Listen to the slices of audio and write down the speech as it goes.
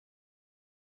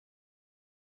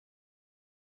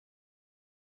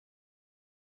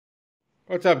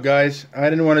What's up, guys? I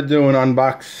didn't want to do an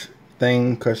unbox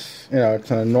thing because, you know,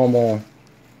 it's a normal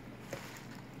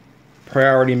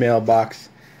priority mailbox.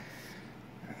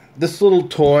 This little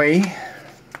toy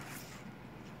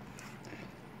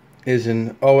is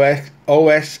an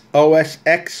OSX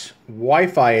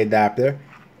Wi-Fi adapter.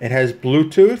 It has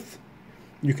Bluetooth.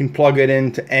 You can plug it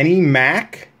into any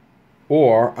Mac,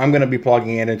 or I'm going to be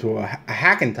plugging it into a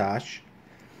Hackintosh,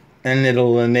 and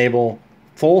it'll enable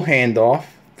full handoff,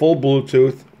 full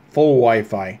Bluetooth, full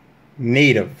Wi-Fi,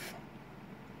 native.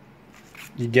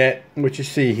 You get what you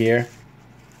see here.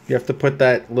 You have to put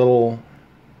that little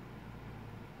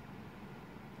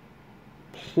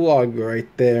plug right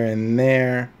there and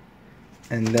there,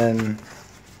 and then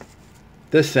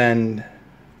this end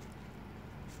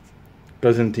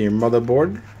goes into your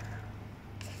motherboard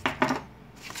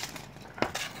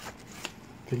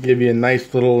to give you a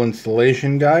nice little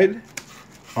installation guide.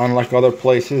 Unlike other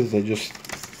places, they just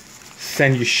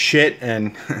send you shit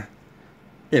and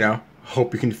you know,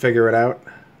 hope you can figure it out.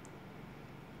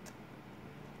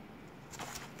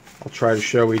 I'll try to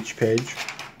show each page.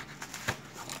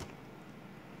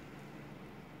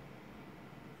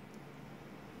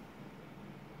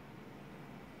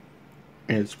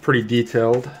 And it's pretty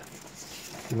detailed.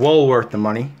 Well worth the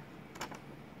money.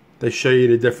 They show you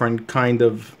the different kind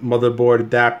of motherboard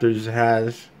adapters it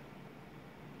has.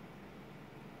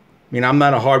 I mean, I'm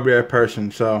not a hardware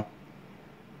person, so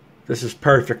this is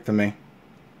perfect to me.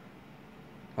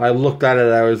 I looked at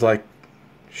it, I was like,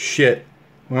 shit,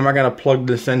 where am I going to plug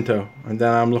this into? And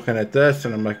then I'm looking at this,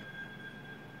 and I'm like,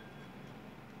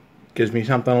 gives me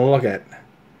something to look at.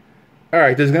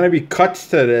 Alright, there's going to be cuts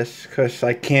to this, because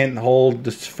I can't hold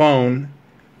this phone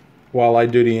while I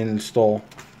do the install.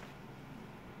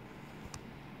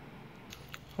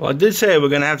 Well, I did say we're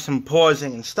going to have some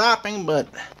pausing and stopping, but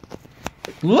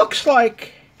it looks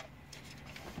like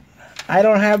I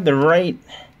don't have the right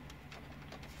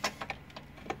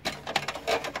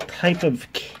type of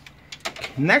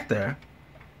connector.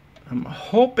 I'm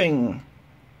hoping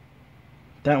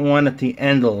that one at the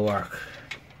end will work.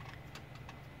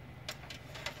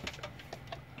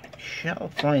 I shall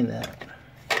find that.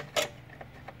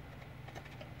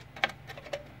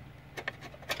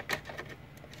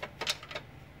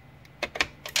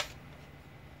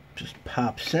 Just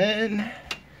pops in.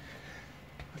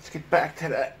 Let's get back to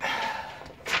that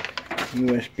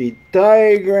USB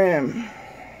diagram.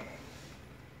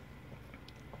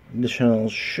 Additional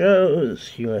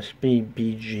shows USB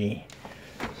BG.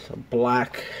 So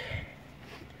black.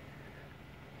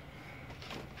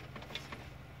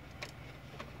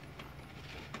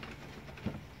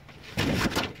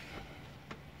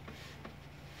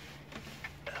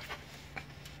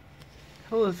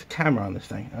 Oh, there's a camera on this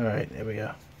thing. Alright, there we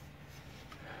go.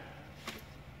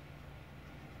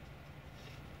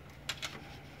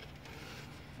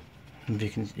 You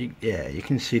can, yeah, you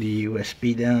can see the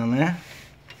USB down there.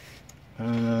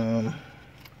 And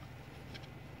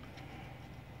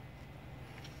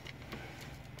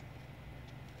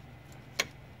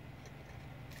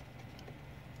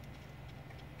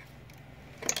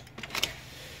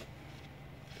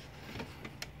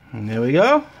there we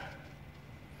go.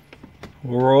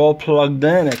 We're all plugged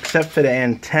in except for the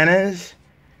antennas.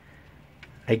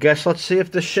 I guess let's see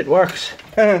if this shit works.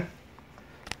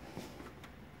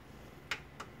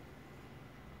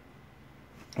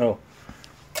 Oh,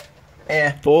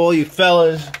 yeah, for all you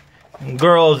fellas and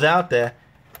girls out there,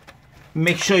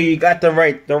 make sure you got the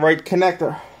right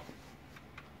connector.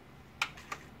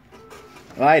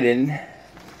 I didn't.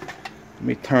 Let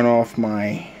me turn off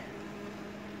my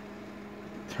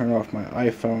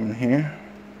iPhone here.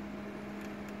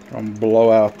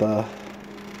 Blow out the.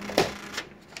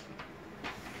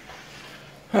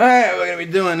 Alright, we're gonna be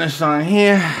doing this on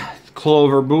here.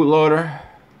 Clover bootloader.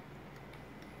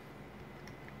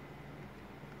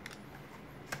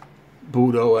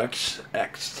 Boot OS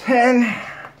X10.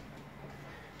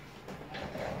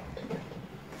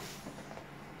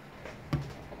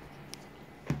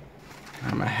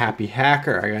 I'm a happy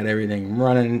hacker. I got everything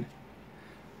running.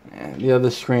 And the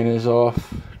other screen is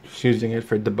off. Just using it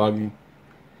for debugging.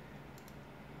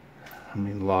 Let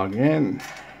me log in.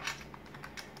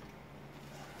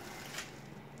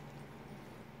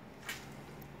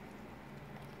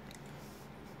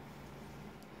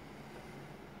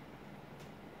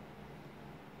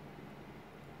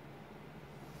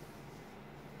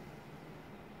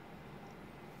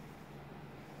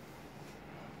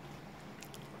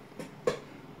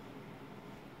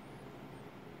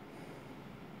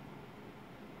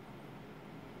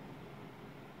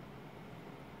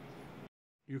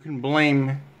 You can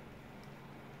blame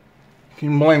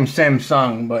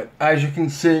Samsung, but as you can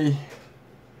see,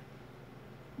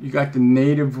 You got the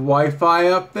native Wi-Fi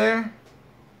up there.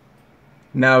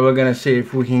 Now we're gonna see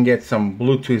if we can get some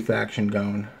Bluetooth action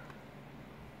going.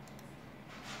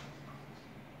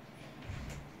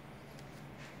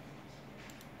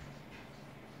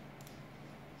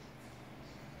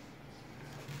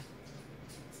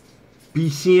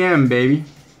 BCM, baby.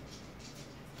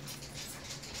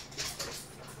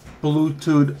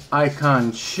 Bluetooth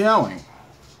icon showing.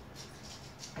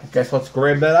 I guess let's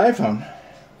grab that iPhone.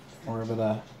 Wherever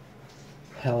the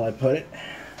hell I put it.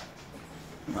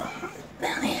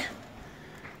 Down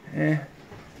here.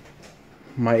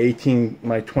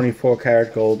 My 24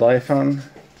 karat gold iPhone.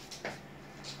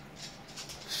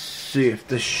 See if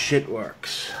this shit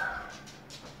works.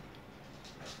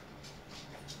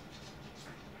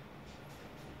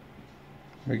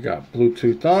 We got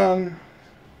Bluetooth on.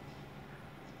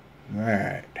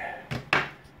 Alright.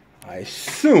 I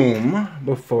assume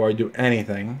before I do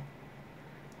anything,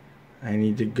 I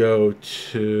need to go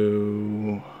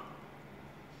to,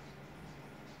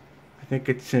 I think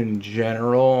it's in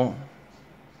general.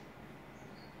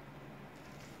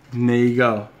 And there you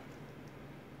go.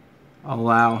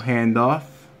 Allow handoff.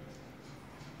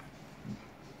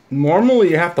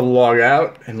 Normally you have to log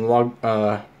out and log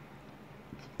out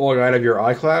of your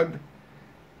iCloud,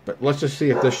 but let's just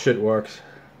see if this shit works.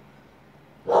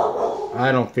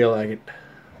 I don't feel like it.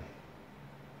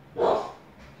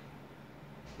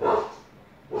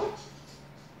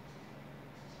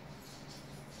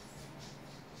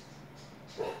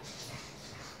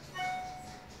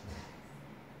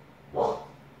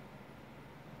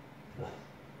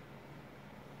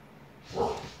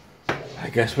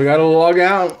 I guess we gotta log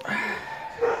out.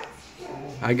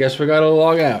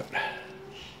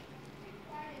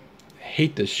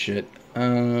 Hate this shit.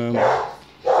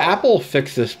 Apple,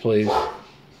 fix this, please.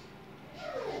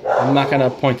 I'm not gonna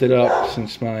point it up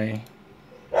since my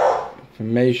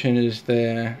information is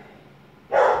there.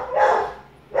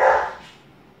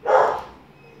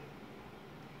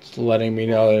 It's letting me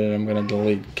know that I'm gonna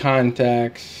delete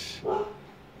contacts.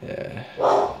 Yeah.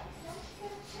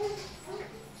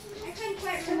 I couldn't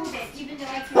quite remove it, even though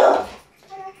I tried.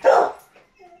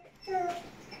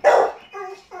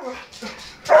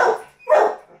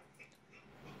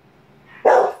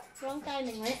 Wrong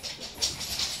timing, right?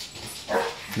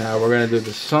 Now we're gonna do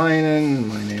the sign in.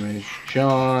 My name is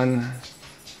John.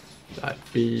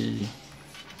 .B.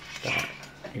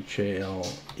 HALE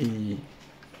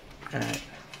at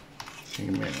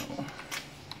Gmail.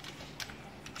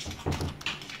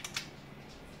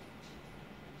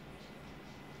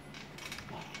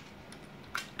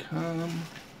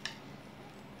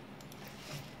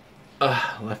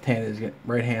 Left hand is getting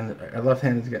left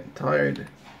hand is getting tired.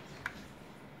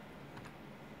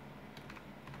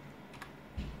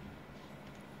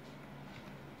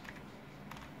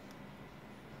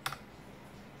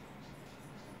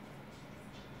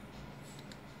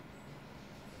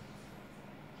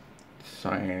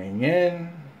 Signing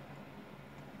in.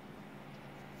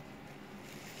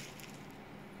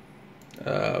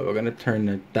 We're gonna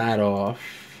turn that off.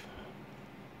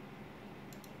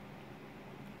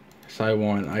 So I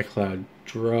want iCloud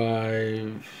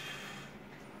Drive.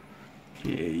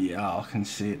 Yeah, y'all can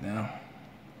see it now.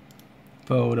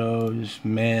 Photos,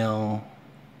 mail,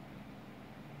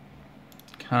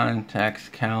 contacts,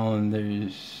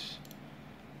 calendars,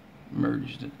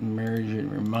 merge it,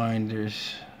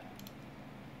 reminders.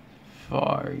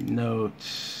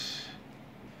 Notes,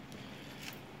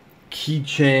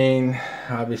 keychain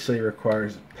obviously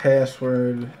requires a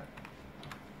password.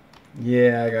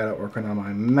 Yeah, I got it working on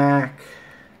my Mac,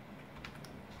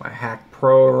 my Hack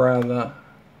Pro rather.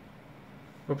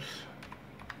 Oops.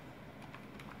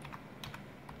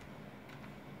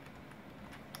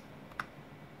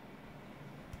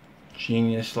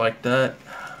 Genius like that.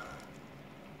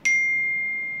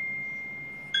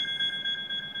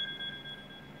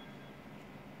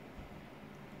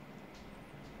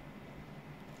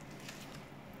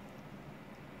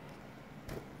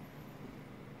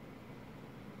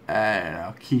 And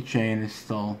our keychain is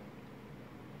still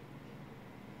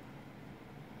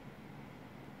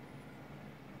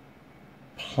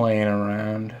playing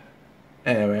around.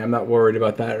 Anyway, I'm not worried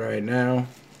about that right now.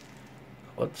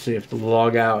 Let's see if the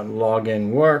log out and log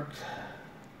in worked.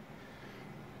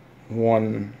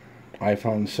 One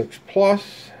iPhone 6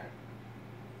 Plus.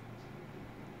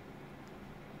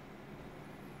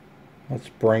 Let's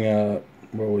bring up,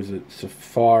 what was it,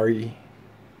 Safari.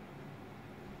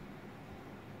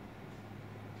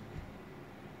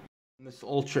 This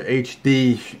Ultra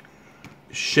HD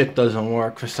shit doesn't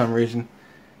work for some reason.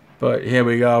 But here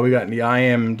we go. We got the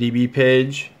IMDb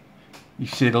page. You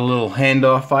see the little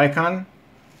handoff icon.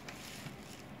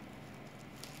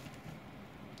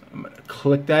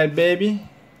 click that baby.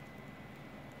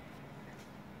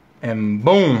 And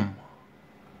boom.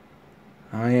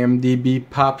 IMDb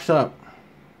pops up.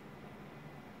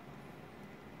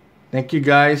 Thank you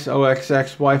guys,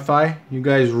 OXX Wi-Fi. You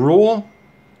guys rule.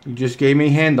 You just gave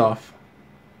me handoff.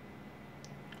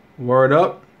 Word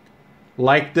up.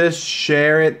 Like this,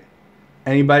 share it.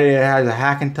 Anybody that has a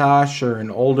Hackintosh or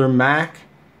an older Mac,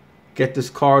 get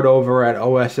this card over at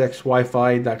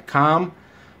osxwifi.com.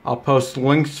 I'll post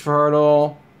links for it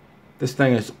all. This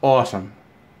thing is awesome.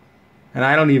 And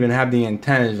I don't even have the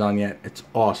antennas on yet. It's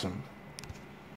awesome.